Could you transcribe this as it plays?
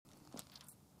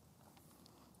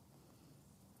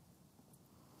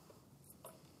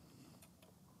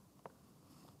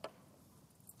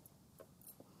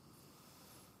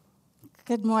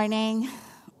Good morning.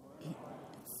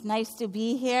 It's nice to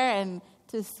be here and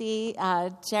to see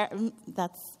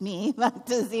that's me, but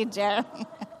to see Jeremy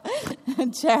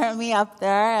up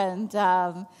there, and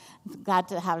glad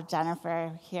to have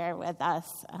Jennifer here with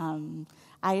us.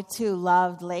 I too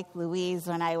loved Lake Louise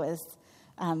when I was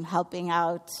helping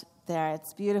out there.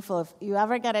 It's beautiful. If you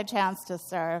ever get a chance to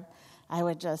serve, I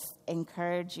would just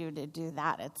encourage you to do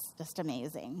that. It's just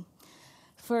amazing.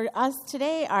 For us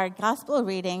today, our gospel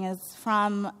reading is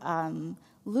from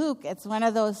Luke. It's one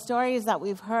of those stories that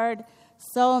we've heard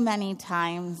so many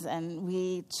times, and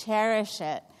we cherish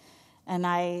it. And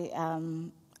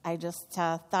I just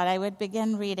thought I would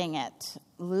begin reading it.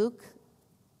 Luke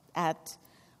at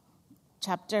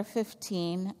chapter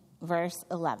 15, verse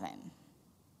 11.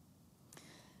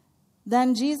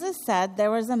 Then Jesus said,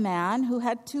 there was a man who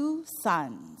had 2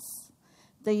 sons.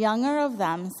 The younger of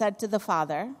them said to the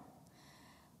father,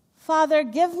 "Father,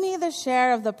 give me the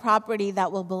share of the property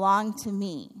that will belong to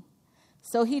me."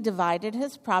 So he divided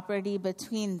his property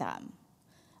between them.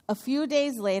 A few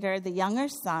days later, the younger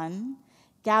son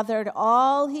gathered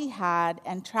all he had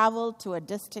and traveled to a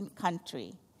distant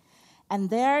country.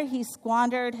 And there he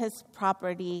squandered his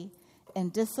property in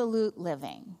dissolute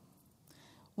living.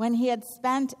 When he had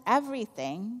spent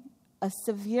everything, a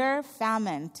severe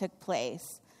famine took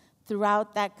place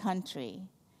throughout that country,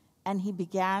 and he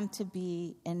began to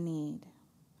be in need.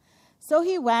 So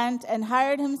he went and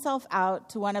hired himself out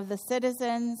to one of the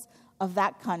citizens of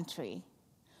that country,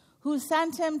 who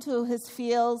sent him to his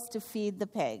fields to feed the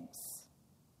pigs.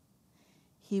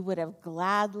 He would have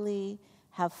gladly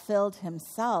have filled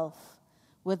himself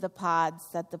with the pods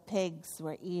that the pigs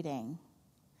were eating,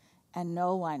 and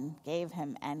no one gave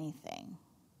him anything.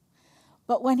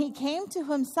 But when he came to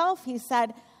himself, he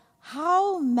said,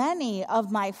 "How many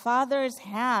of my father's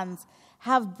hands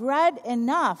have bread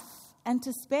enough and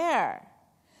to spare?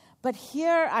 But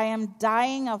here I am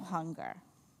dying of hunger.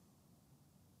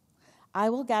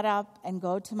 I will get up and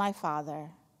go to my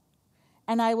father,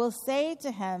 and I will say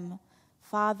to him,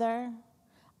 'Father,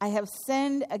 I have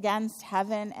sinned against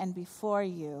heaven and before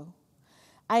you.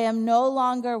 I am no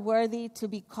longer worthy to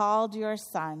be called your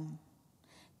son.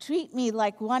 Treat me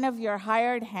like one of your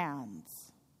hired hands.'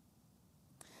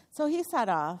 So he set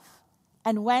off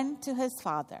and went to his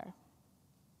father.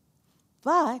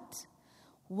 But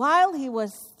while he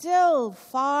was still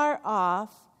far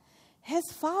off,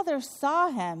 his father saw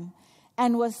him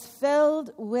and was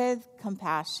filled with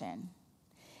compassion.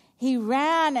 He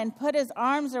ran and put his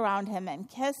arms around him and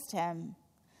kissed him.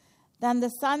 Then the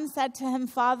son said to him,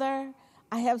 'Father,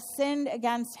 I have sinned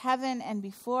against heaven and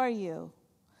before you.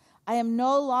 I am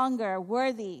no longer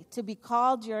worthy to be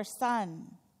called your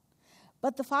son.'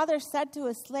 But the father said to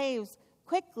his slaves,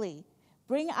 'Quickly,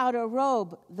 bring out a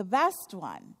robe, the best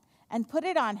one, and put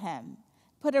it on him.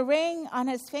 Put a ring on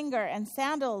his finger and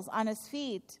sandals on his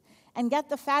feet, and get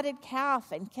the fatted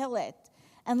calf and kill it,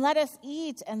 and let us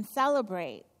eat and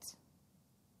celebrate.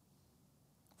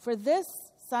 For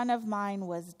this son of mine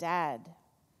was dead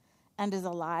and is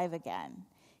alive again.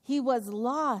 He was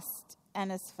lost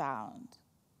and is found.'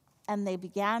 And they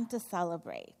began to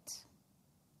celebrate.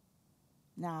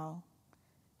 Now,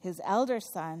 his elder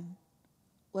son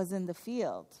was in the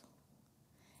field.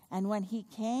 And when he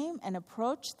came and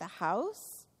approached the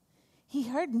house, he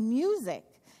heard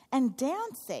music and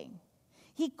dancing.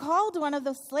 He called one of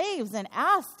the slaves and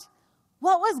asked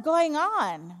what was going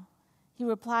on. He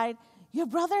replied, 'Your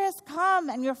brother has come,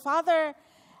 and your father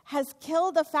has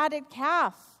killed a fatted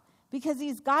calf because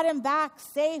he's got him back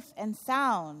safe and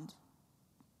sound.'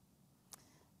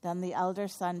 Then the elder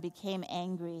son became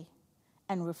angry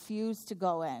and refused to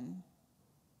go in.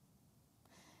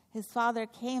 His father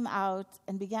came out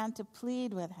and began to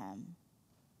plead with him.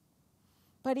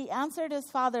 But he answered his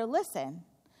father, 'Listen,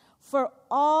 for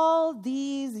all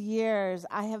these years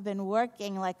I have been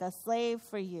working like a slave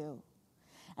for you,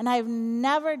 and I have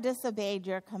never disobeyed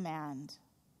your command.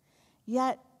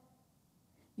 Yet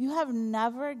you have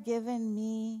never given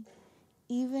me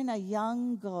even a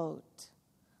young goat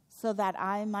so that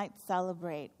I might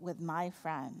celebrate with my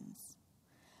friends.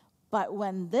 But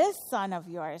when this son of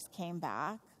yours came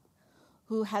back,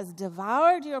 who has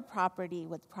devoured your property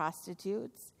with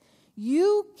prostitutes,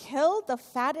 you killed the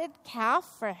fatted calf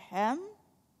for him?'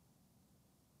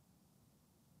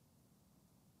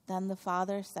 Then the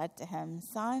father said to him,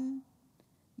 'Son,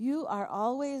 you are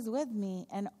always with me,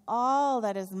 and all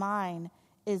that is mine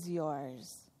is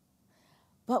yours.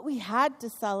 But we had to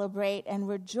celebrate and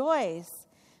rejoice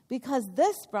because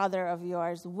this brother of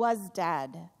yours was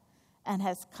dead and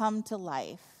has come to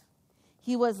life.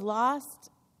 He was lost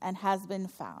and has been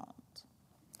found.'"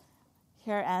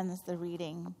 Here ends the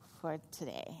reading for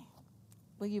today.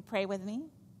 Will you pray with me?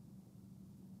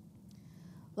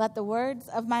 Let the words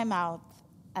of my mouth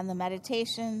and the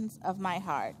meditations of my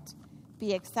heart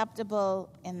be acceptable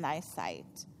in thy sight,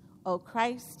 O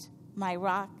Christ, my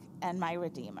rock and my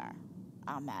redeemer.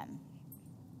 Amen.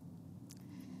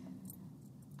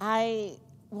 I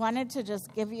wanted to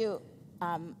just give you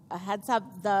a heads up.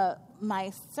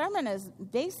 My sermon is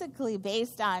basically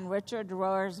based on Richard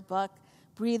Rohr's book,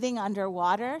 Breathing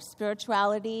Underwater,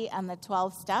 Spirituality and the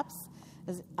 12 Steps.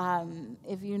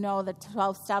 If you know the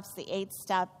 12 steps, the 8th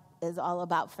step is all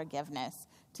about forgiveness,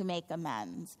 to make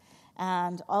amends.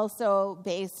 And also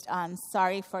based on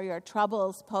Sorry for Your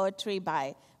Troubles, poetry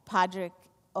by Padraig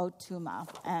Otuma.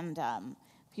 And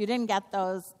if you didn't get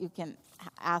those, you can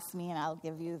ask me and I'll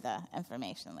give you the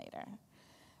information later.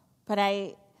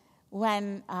 But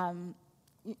when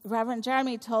Reverend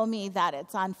Jeremy told me that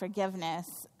it's on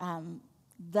forgiveness,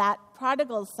 that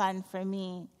prodigal son for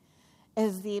me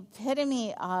is the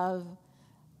epitome of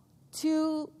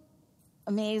two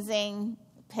amazing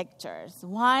pictures.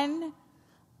 One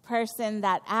person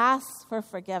that asks for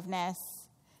forgiveness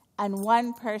and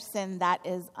one person that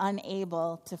is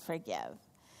unable to forgive.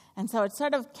 And so it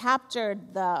sort of captured,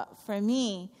 for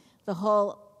me, the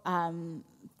whole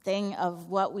thing of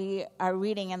what we are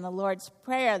reading in the Lord's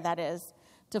Prayer, that is,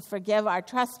 to forgive our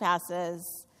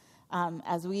trespasses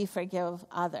as we forgive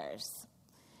others.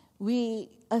 We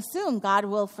assume God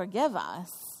will forgive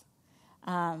us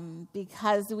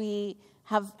because we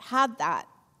have had that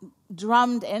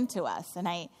drummed into us. And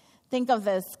I think of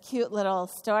this cute little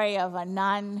story of a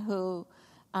nun who,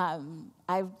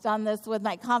 I've done this with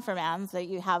my confirmands, that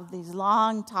you have these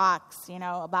long talks,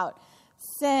 about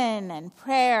sin and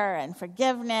prayer and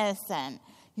forgiveness, and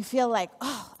you feel like,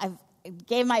 I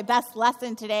gave my best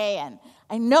lesson today, and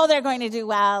I know they're going to do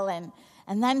well.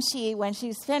 And then when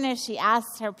she's finished, she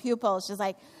asks her pupils, she's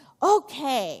like,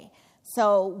 okay,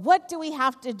 so what do we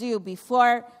have to do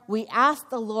before we ask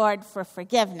the Lord for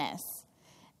forgiveness?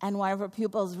 And one of her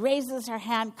pupils raises her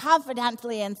hand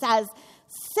confidently and says,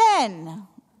 sin.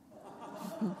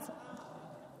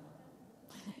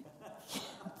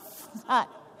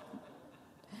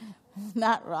 It's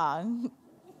not wrong.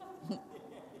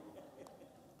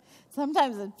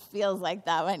 Sometimes it feels like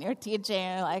that when you're teaching.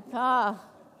 You're like,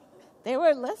 they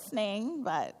were listening,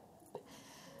 but...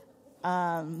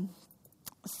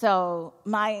 So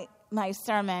my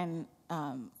sermon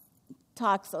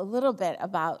talks a little bit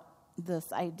about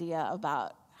this idea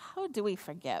about how do we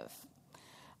forgive.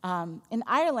 In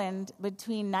Ireland,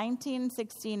 between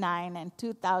 1969 and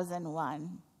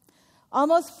 2001,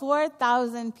 almost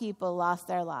 4,000 people lost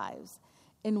their lives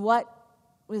in what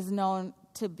was known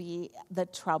to be the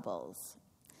Troubles.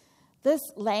 This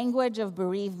language of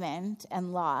bereavement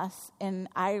and loss in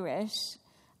Irish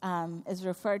is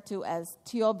referred to as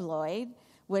teobloid,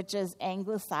 which is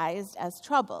anglicized as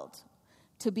troubled,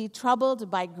 to be troubled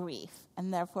by grief,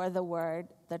 and therefore the word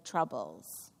the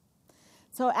Troubles.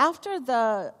 So after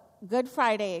the Good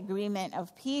Friday Agreement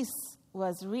of Peace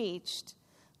was reached,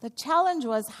 the challenge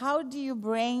was, how do you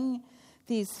bring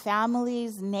these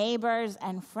families, neighbors,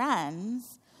 and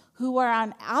friends who were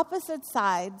on opposite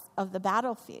sides of the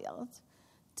battlefield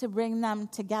to bring them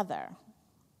together?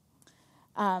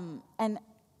 And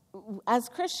as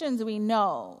Christians, we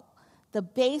know the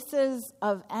basis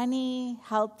of any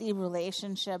healthy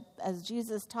relationship, as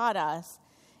Jesus taught us,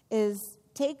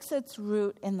 takes its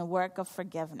root in the work of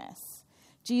forgiveness.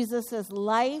 Jesus'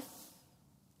 life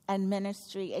and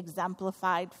ministry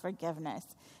exemplified forgiveness.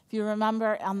 If you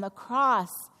remember, on the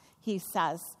cross, he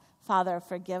says, Father,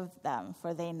 forgive them,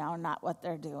 for they know not what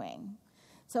they're doing.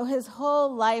 So his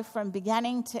whole life from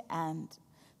beginning to end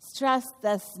stressed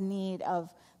this need of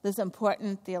this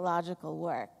important theological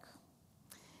work.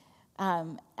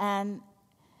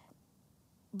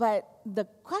 But the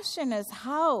question is,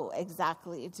 how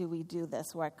exactly do we do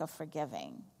this work of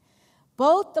forgiving?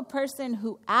 Both the person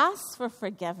who asks for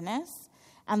forgiveness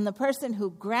and the person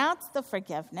who grants the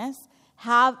forgiveness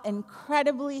have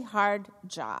incredibly hard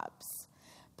jobs.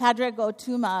 Padraig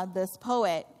Otuma, this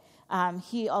poet,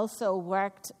 he also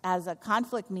worked as a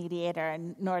conflict mediator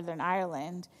in Northern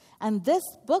Ireland. And this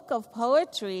book of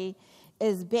poetry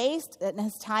is based in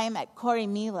his time at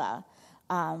Corrymeela,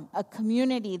 a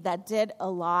community that did a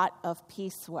lot of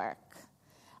peace work.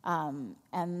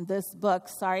 And this book,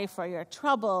 Sorry for Your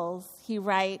Troubles, he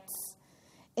writes,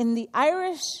 in the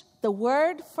Irish, the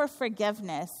word for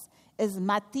forgiveness is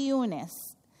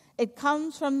matiúnis. It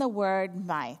comes from the word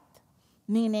maith,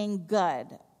 meaning good.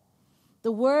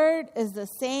 The word is the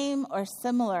same or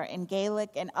similar in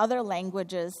Gaelic and other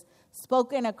languages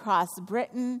spoken across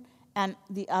Britain and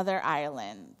the other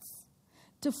islands.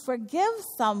 To forgive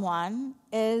someone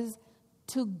is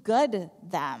to good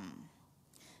them.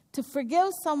 To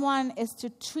forgive someone is to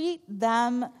treat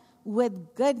them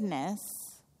with goodness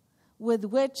with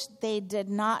which they did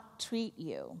not treat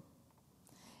you.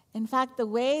 In fact, the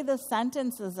way the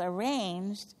sentence is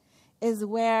arranged is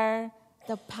where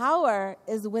the power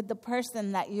is with the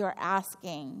person that you're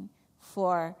asking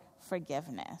for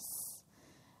forgiveness.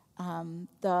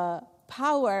 The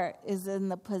power is in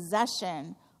the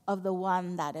possession of the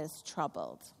one that is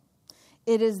troubled.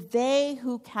 It is they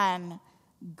who can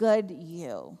good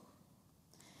you.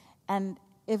 And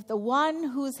if the one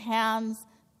whose hands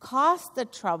caused the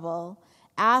trouble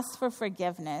asks for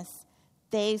forgiveness,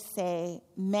 they say,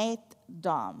 "Met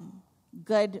dom,"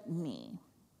 good me.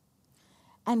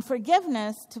 And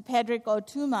forgiveness, to Pedrick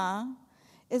Otuma,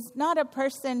 is not a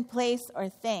person, place, or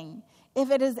thing.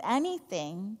 If it is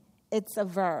anything, it's a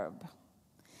verb.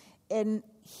 And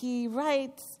he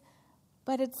writes,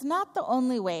 but it's not the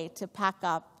only way to pack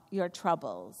up your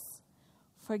troubles.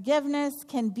 Forgiveness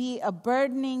can be a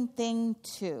burdening thing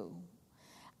too.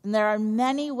 And there are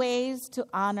many ways to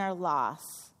honor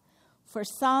loss. For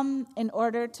some, in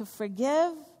order to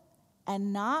forgive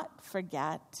and not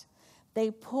forget,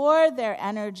 they pour their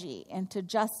energy into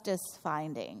justice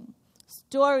finding,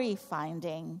 story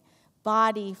finding,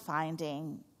 body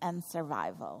finding, and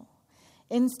survival.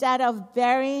 Instead of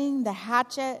burying the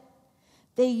hatchet,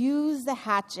 they use the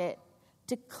hatchet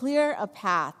to clear a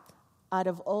path out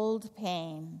of old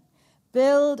pain,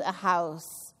 build a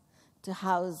house to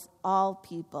house all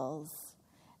peoples,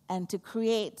 and to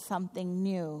create something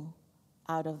new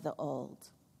out of the old.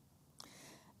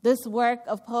 This work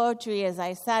of poetry, as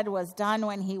I said, was done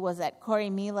when he was at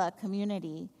Corrymeela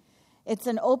Community. It's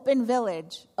an open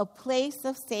village, a place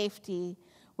of safety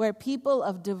where people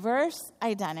of diverse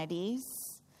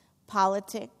identities,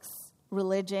 politics,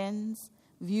 religions,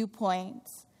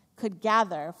 viewpoints could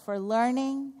gather for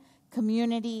learning,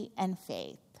 community, and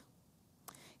faith.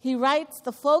 He writes,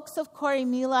 the folks of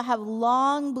Corrymeela have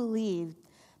long believed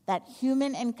that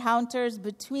human encounters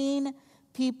between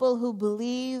people who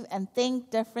believe and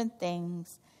think different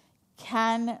things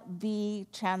can be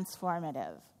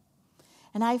transformative.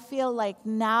 And I feel like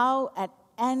now,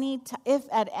 if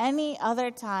at any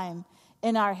other time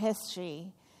in our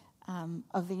history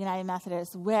of the United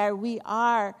Methodists, where we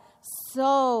are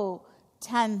so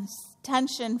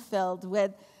tension-filled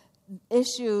with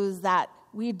issues that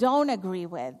we don't agree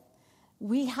with,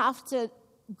 we have to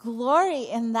glory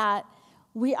in that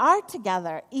we are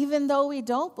together, even though we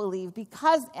don't believe,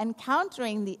 because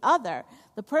encountering the other,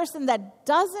 the person that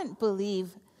doesn't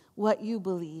believe what you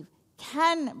believe,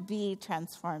 can be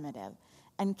transformative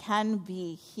and can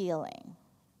be healing.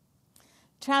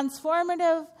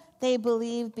 Transformative, they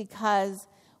believe, because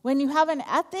when you have an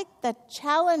ethic that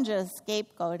challenges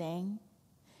scapegoating,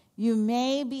 you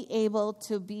may be able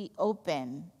to be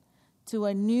open to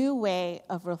a new way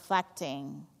of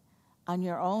reflecting on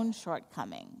your own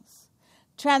shortcomings.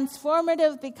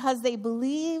 Transformative because they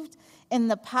believed in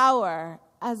the power,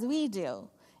 as we do,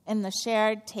 in the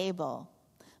shared table,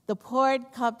 the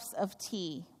poured cups of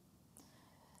tea.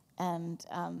 And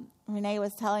Renee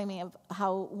was telling me of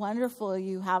how wonderful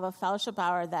you have a fellowship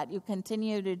hour that you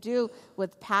continue to do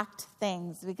with packed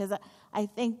things, because I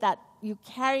think that you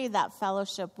carry that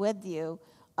fellowship with you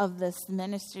of this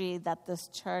ministry that this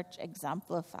church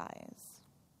exemplifies.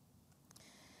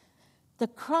 The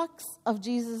crux of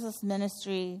Jesus'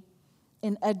 ministry,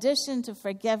 in addition to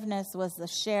forgiveness, was the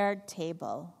shared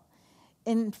table.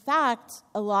 In fact,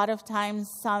 a lot of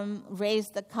times some raise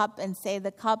the cup and say,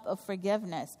 the cup of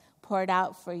forgiveness poured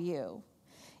out for you.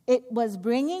 It was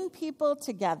bringing people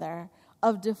together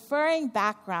of differing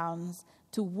backgrounds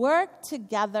to work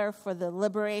together for the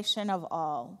liberation of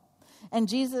all. And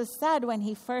Jesus said when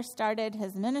he first started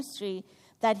his ministry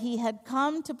that he had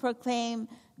come to proclaim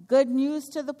good news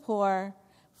to the poor,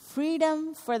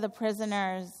 freedom for the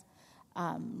prisoners,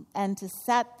 and to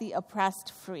set the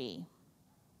oppressed free.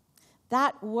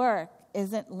 That work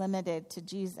isn't limited to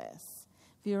Jesus.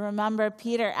 If you remember,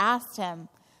 Peter asked him,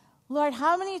 Lord,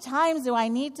 how many times do I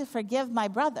need to forgive my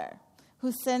brother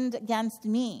who sinned against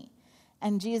me?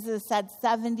 And Jesus said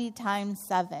 70 times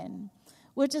 7,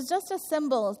 which is just a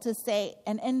symbol to say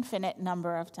an infinite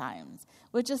number of times,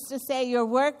 which is to say your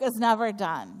work is never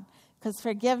done, because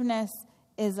forgiveness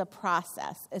is a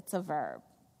process. It's a verb.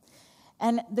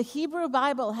 And the Hebrew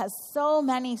Bible has so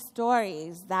many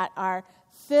stories that are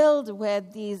filled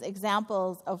with these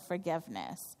examples of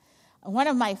forgiveness. One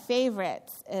of my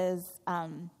favorites is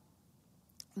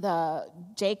the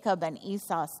Jacob and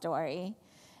Esau story.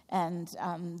 And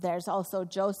there's also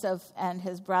Joseph and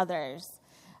his brothers.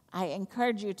 I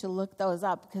encourage you to look those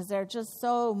up because they're just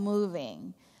so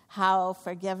moving. how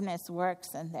forgiveness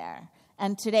works in there.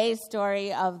 And today's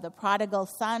story of the prodigal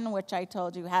son, which I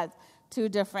told you had two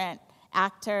different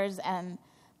actors, and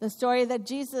the story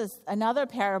that another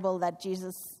parable that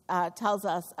Jesus tells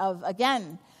us of,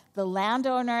 again, the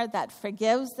landowner that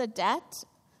forgives the debt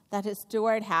that his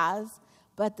steward has,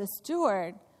 but the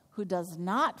steward who does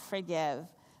not forgive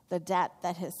the debt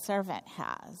that his servant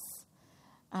has.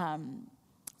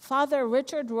 Father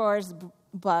Richard Rohr's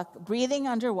book, Breathing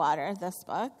Underwater, this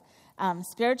book,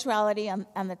 Spirituality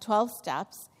and the 12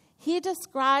 Steps, he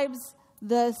describes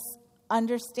this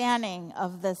understanding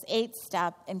of this 8th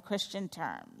step in Christian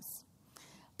terms.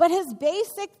 But his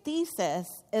basic thesis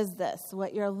is this,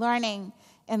 what you're learning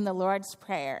in the Lord's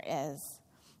Prayer is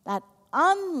that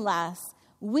unless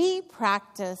we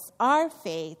practice our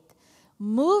faith,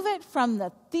 move it from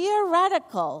the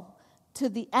theoretical to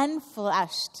the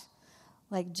enfleshed,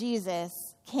 like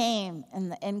Jesus came in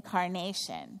the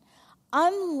incarnation,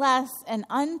 unless and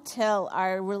until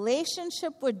our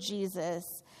relationship with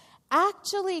Jesus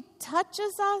actually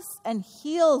touches us and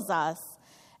heals us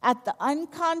at the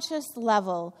unconscious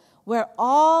level where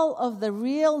all of the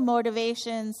real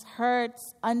motivations,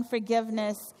 hurts,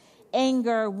 unforgiveness,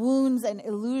 anger, wounds, and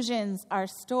illusions are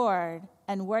stored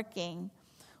and working,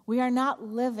 we are not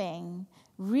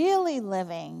really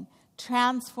living,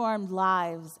 transformed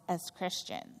lives as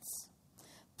Christians.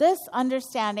 This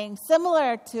understanding,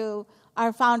 similar to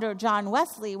our founder John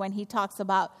Wesley when he talks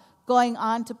about going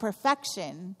on to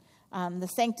perfection, the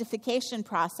sanctification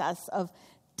process of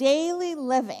daily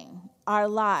living our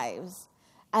lives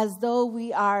as though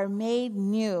we are made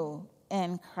new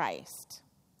in Christ.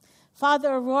 Father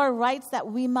Rohr writes that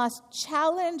we must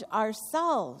challenge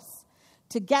ourselves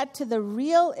to get to the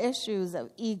real issues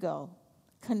of ego,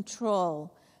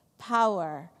 control,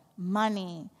 power,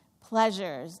 money,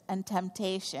 pleasures, and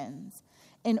temptations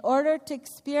in order to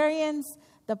experience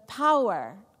the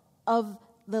power of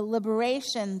the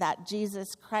liberation that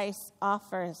Jesus Christ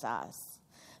offers us,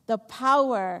 the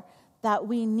power that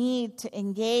we need to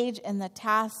engage in the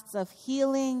tasks of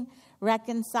healing,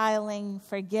 reconciling,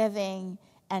 forgiving,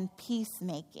 and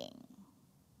peacemaking.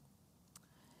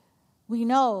 We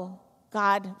know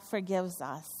God forgives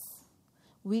us.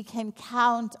 We can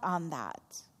count on that.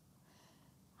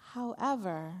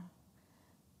 However,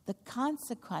 the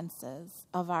consequences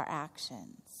of our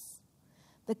actions,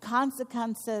 the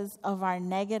consequences of our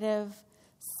negative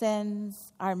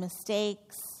sins, our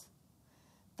mistakes,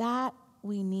 that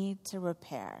we need to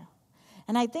repair.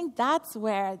 And I think that's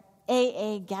where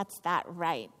AA gets that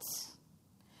right.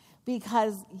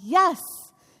 Because yes,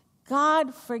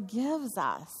 God forgives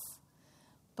us,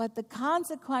 but the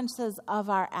consequences of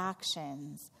our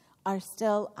actions are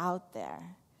still out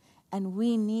there. And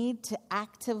we need to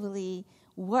actively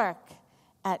work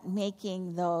at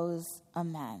making those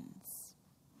amends.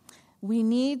 We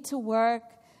need to work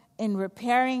in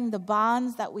repairing the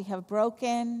bonds that we have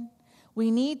broken. We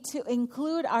need to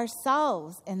include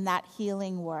ourselves in that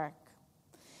healing work.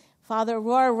 Father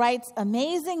Rohr writes,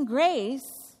 amazing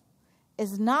grace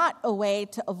is not a way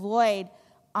to avoid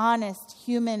honest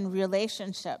human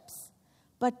relationships,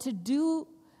 but to do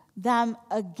them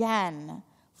again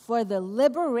for the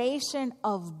liberation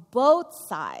of both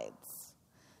sides.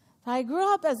 So I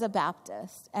grew up as a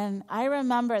Baptist, and I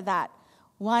remember that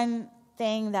one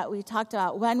thing that we talked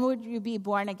about, when would you be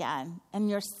born again and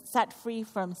you're set free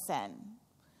from sin?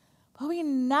 But we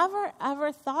never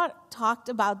ever talked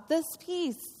about this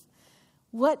piece,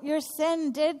 what your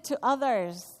sin did to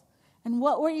others, and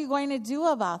what were you going to do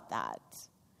about that?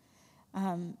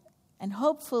 And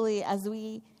hopefully as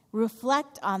we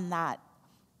reflect on that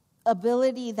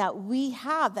ability that we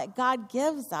have, that God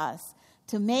gives us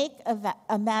to make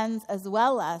amends as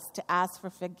well as to ask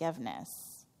for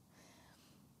forgiveness.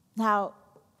 Now,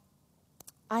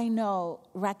 I know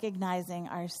recognizing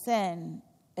our sin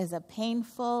is a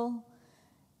painful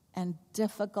and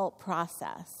difficult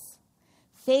process.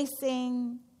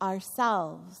 Facing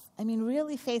ourselves,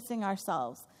 really facing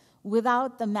ourselves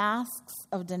without the masks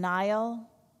of denial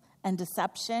and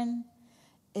deception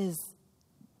is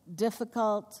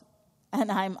difficult,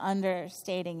 and I'm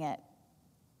understating it.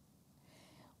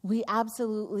 We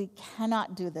absolutely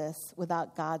cannot do this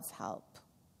without God's help.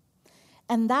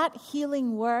 And that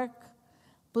healing work,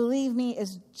 believe me,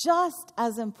 is just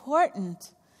as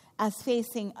important as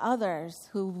facing others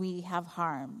who we have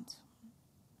harmed.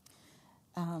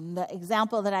 The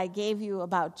example that I gave you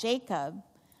about Jacob,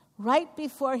 right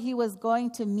before he was going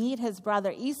to meet his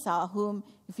brother Esau, whom,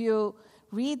 if you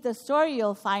read the story,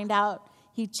 you'll find out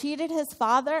he cheated his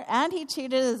father and he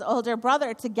cheated his older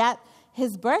brother to get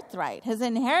his birthright, his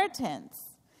inheritance.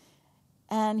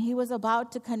 and he was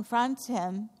about to confront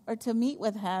him or to meet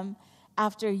with him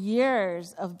after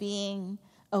years of being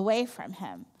away from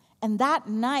him. And that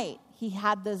night, he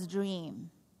had this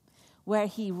dream where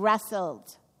he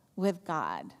wrestled with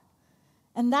God.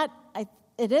 And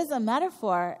it is a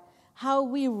metaphor how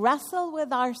we wrestle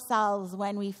with ourselves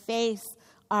when we face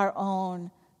our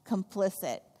own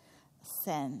complicit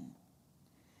sin.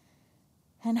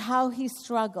 And how he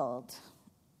struggled.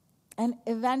 And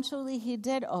eventually he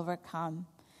did overcome.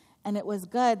 And it was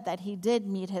good that he did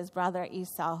meet his brother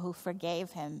Esau, who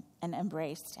forgave him and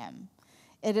embraced him.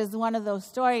 It is one of those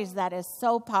stories that is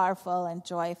so powerful and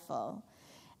joyful.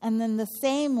 And in the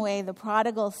same way, the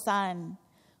prodigal son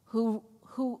who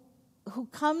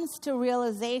comes to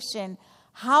realization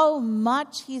how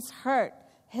much he's hurt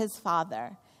his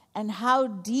father and how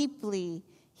deeply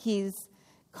he's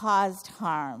caused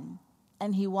harm.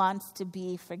 And he wants to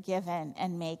be forgiven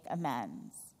and make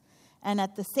amends. And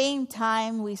at the same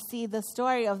time, we see the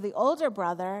story of the older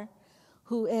brother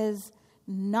who is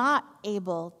not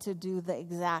able to do the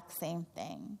exact same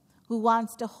thing, who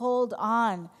wants to hold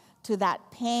on to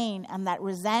that pain and that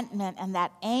resentment and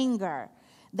that anger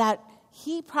that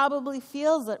he probably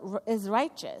feels is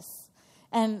righteous.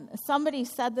 And somebody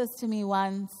said this to me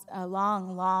once a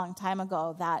long, long time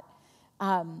ago, that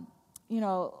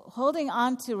holding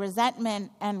on to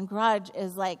resentment and grudge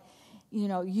is like,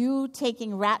 you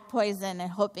taking rat poison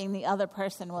and hoping the other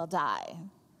person will die.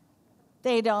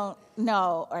 They don't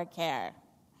know or care.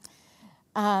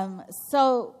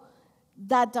 So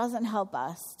that doesn't help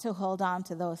us to hold on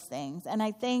to those things. And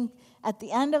I think at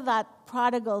the end of that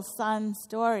prodigal son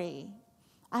story,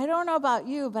 I don't know about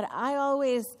you, but I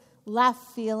always left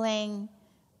feeling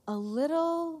a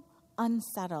little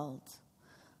unsettled.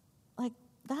 Like,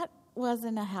 that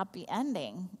wasn't a happy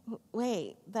ending.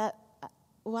 Wait,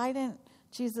 why didn't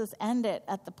Jesus end it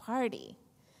at the party?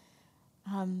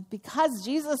 Because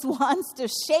Jesus wants to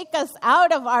shake us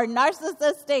out of our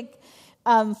narcissistic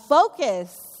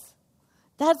focus.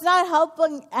 That's not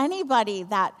helping anybody,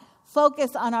 that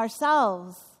focus on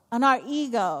ourselves, on our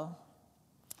ego.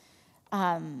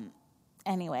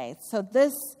 Anyway, so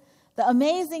the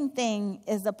amazing thing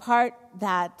is the part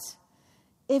that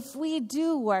if we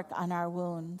do work on our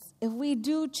wounds, if we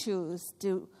do choose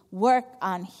to work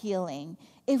on healing,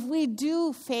 if we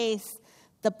do face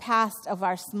the past of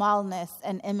our smallness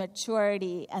and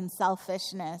immaturity and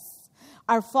selfishness,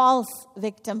 our false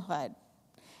victimhood,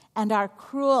 and our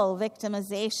cruel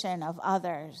victimization of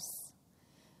others,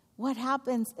 what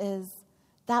happens is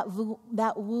that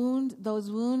wound,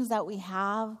 those wounds that we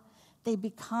have, they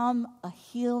become a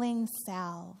healing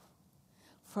salve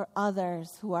for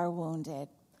others who are wounded.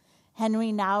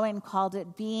 Henry Nouwen called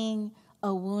it being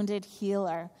a wounded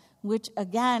healer, which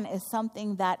again is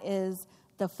something that is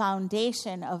the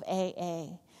foundation of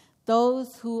AA.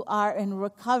 Those who are in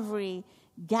recovery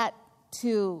get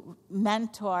to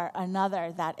mentor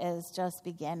another that is just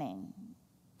beginning.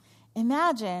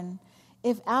 Imagine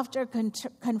if after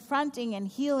confronting and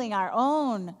healing our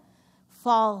own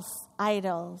false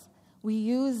idols, we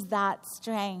use that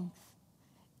strength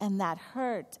and that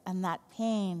hurt and that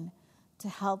pain to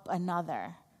help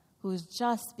another who's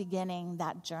just beginning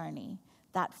that journey,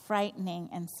 that frightening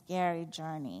and scary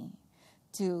journey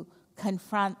to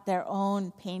confront their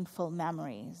own painful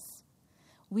memories.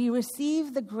 We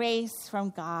receive the grace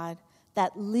from God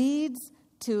that leads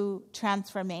to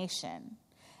transformation.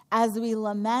 As we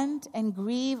lament and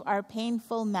grieve our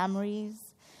painful memories,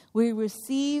 we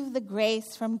receive the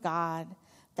grace from God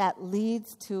that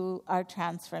leads to our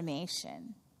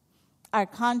transformation. Our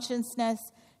consciousness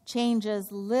changes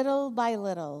little by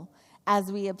little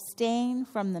as we abstain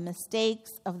from the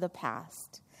mistakes of the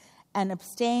past and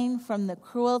abstain from the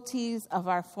cruelties of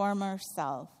our former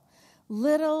self.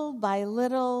 Little by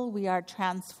little, we are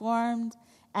transformed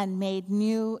and made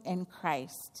new in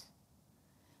Christ.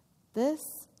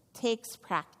 This takes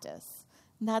practice.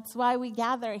 And that's why we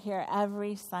gather here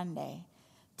every Sunday,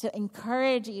 to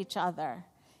encourage each other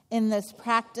in this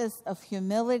practice of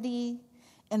humility,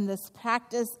 in this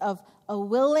practice of a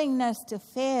willingness to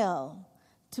fail,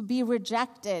 to be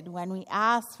rejected when we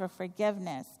ask for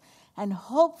forgiveness, and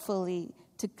hopefully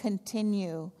to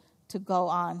continue to go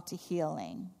on to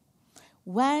healing.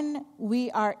 When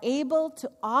we are able to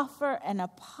offer an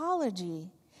apology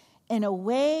in a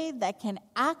way that can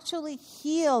actually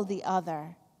heal the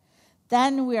other,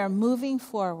 then we are moving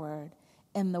forward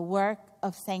in the work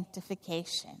of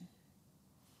sanctification.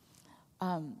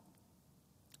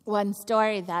 One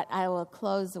story that I will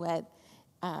close with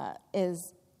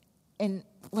is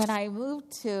when I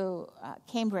moved to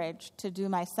Cambridge to do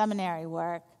my seminary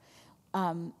work,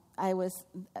 I was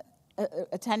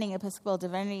attending Episcopal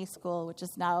Divinity School, which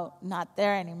is now not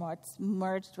there anymore. It's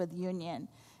merged with Union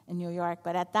in New York.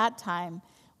 But at that time,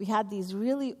 we had these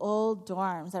really old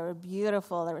dorms that were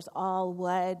beautiful. There was all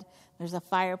wood. There's a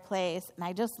fireplace, and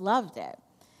I just loved it.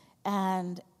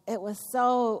 And I was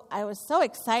so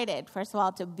excited, first of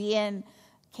all, to be in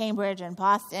Cambridge and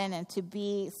Boston and to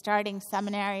be starting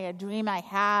seminary, a dream I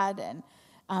had,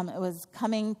 and it was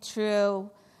coming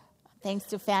true thanks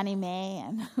to Fannie Mae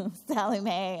and Sally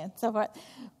Mae and so forth.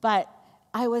 But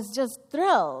I was just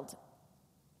thrilled.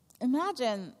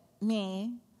 Imagine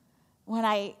me when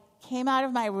I came out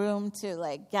of my room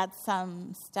to get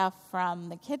some stuff from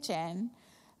the kitchen,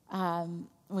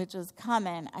 which was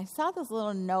coming. I saw this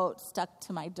little note stuck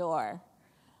to my door,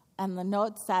 and the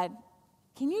note said,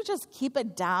 "Can you just keep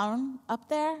it down up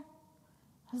there?"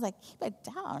 I was like, keep it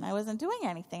down? I wasn't doing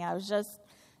anything. I was just,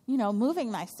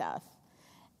 moving my stuff.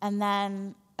 And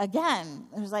then again,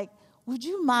 it was like, would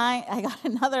you mind? I got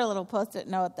another little Post-it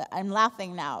note that I'm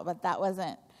laughing now, but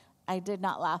I did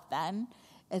not laugh then.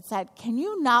 It said, "Can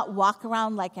you not walk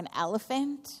around like an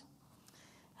elephant?"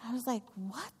 I was like,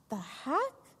 what the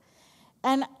heck?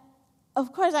 And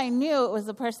of course, I knew it was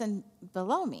the person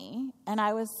below me, and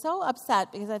I was so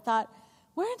upset because I thought,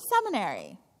 we're in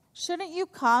seminary. Shouldn't you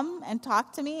come and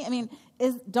talk to me? I mean,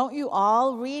 don't you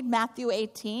all read Matthew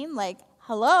 18?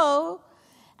 Hello?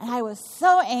 And I was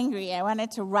so angry. I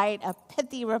wanted to write a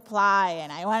pithy reply,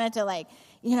 and I wanted to,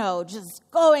 just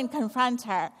go and confront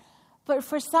her. But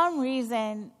for some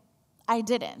reason, I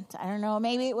didn't. I don't know.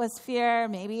 Maybe it was fear.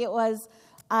 Maybe it was,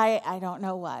 I don't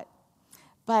know what.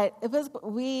 But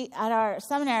at our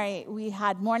seminary, we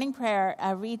had morning prayer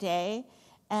every day.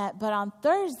 But on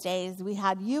Thursdays, we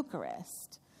had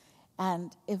Eucharist.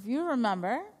 And if you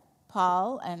remember,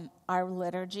 Paul and our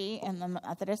liturgy in the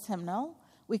Methodist hymnal,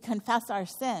 we confess our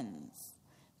sins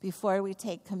before we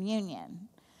take communion.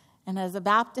 And as a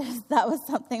Baptist, that was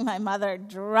something my mother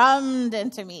drummed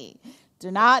into me.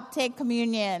 Do not take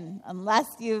communion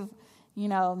unless you've,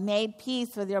 made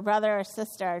peace with your brother or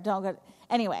sister. Don't go.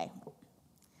 Anyway,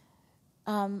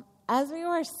 as we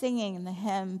were singing the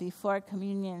hymn before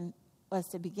communion was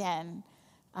to begin,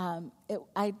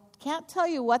 I can't tell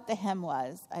you what the hymn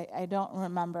was. I don't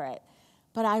remember it.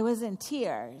 But I was in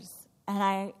tears. And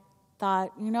I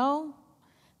thought,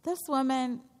 this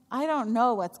woman, I don't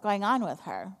know what's going on with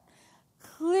her.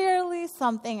 Clearly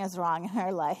something is wrong in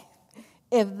her life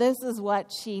if this is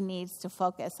what she needs to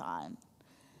focus on.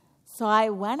 So I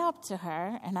went up to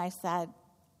her and I said,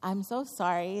 I'm so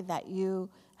sorry that you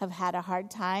have had a hard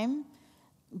time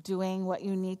doing what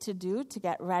you need to do to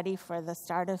get ready for the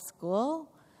start of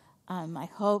school. I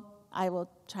hope I will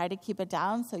try to keep it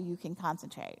down so you can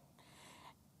concentrate.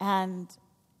 And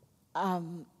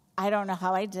I don't know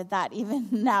how I did that even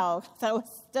now, because I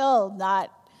was still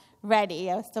not ready.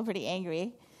 I was still pretty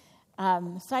angry.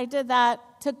 So I did that,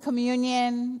 took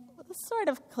communion, sort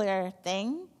of clear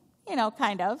thing,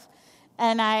 kind of.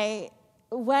 And I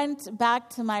went back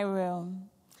to my room,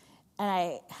 and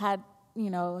I had,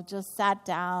 just sat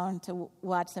down to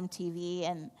watch some TV,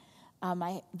 and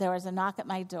there was a knock at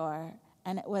my door,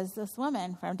 and it was this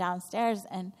woman from downstairs,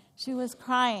 and she was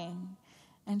crying.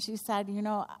 And she said,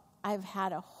 I've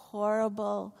had a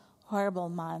horrible, horrible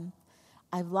month.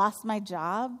 I've lost my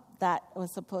job that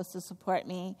was supposed to support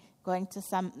me going to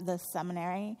the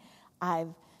seminary. I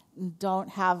don't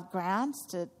have grants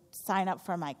to sign up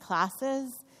for my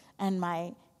classes, and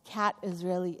my cat is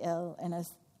really ill and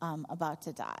is about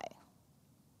to die.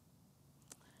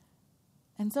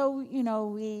 And so,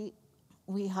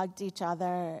 we hugged each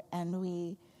other and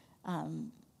we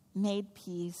made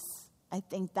peace. I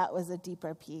think that was a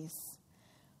deeper peace.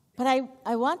 But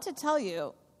I want to tell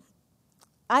you,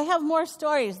 I have more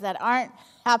stories that aren't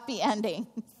happy endings.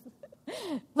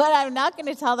 But I'm not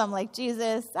going to tell them like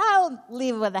Jesus, I'll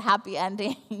leave with a happy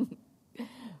ending.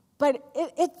 But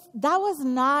that was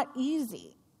not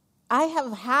easy. I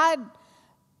have had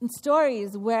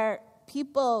stories where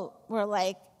people were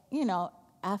like,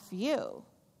 F you.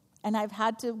 And I've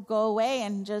had to go away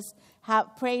and just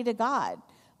pray to God.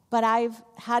 But I've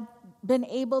been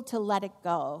able to let it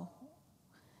go.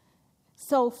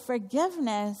 So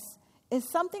forgiveness is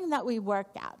something that we work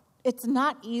at. It's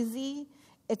not easy.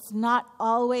 It's not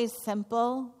always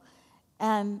simple.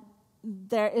 And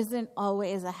there isn't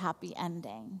always a happy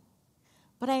ending.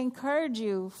 But I encourage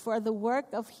you, for the work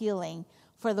of healing,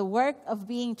 for the work of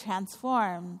being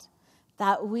transformed,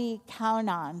 that we count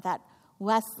on, that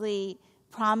Wesley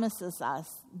promises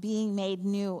us being made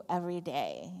new every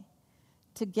day,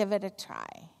 to give it a try.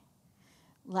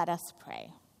 Let us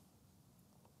pray.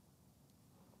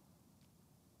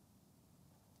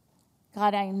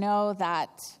 God, I know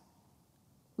that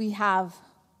We have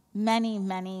many,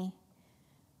 many,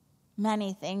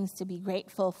 many things to be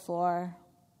grateful for.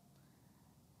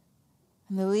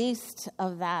 And the least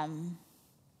of them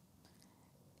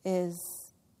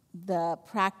is the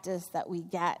practice that we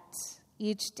get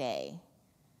each day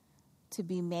to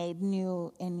be made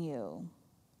new in you.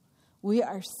 We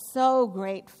are so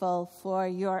grateful for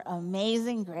your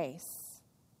amazing grace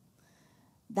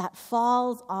that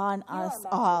falls on us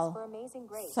all. For amazing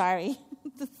grace. Sorry.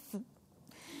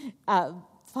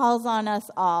 Falls on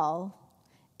us all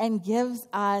and gives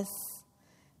us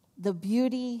the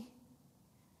beauty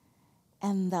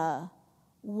and the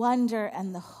wonder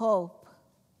and the hope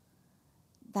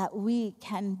that we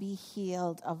can be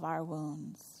healed of our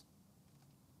wounds,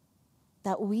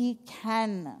 that we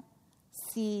can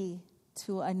see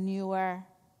to a newer,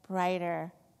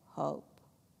 brighter hope.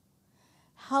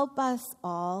 Help us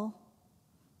all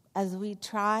as we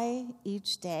try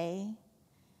each day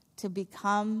to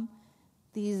become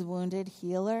these wounded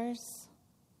healers,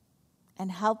 and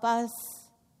help us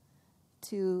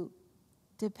to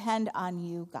depend on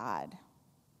you, God,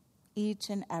 each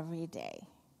and every day.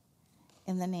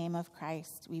 In the name of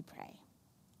Christ we pray.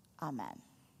 Amen.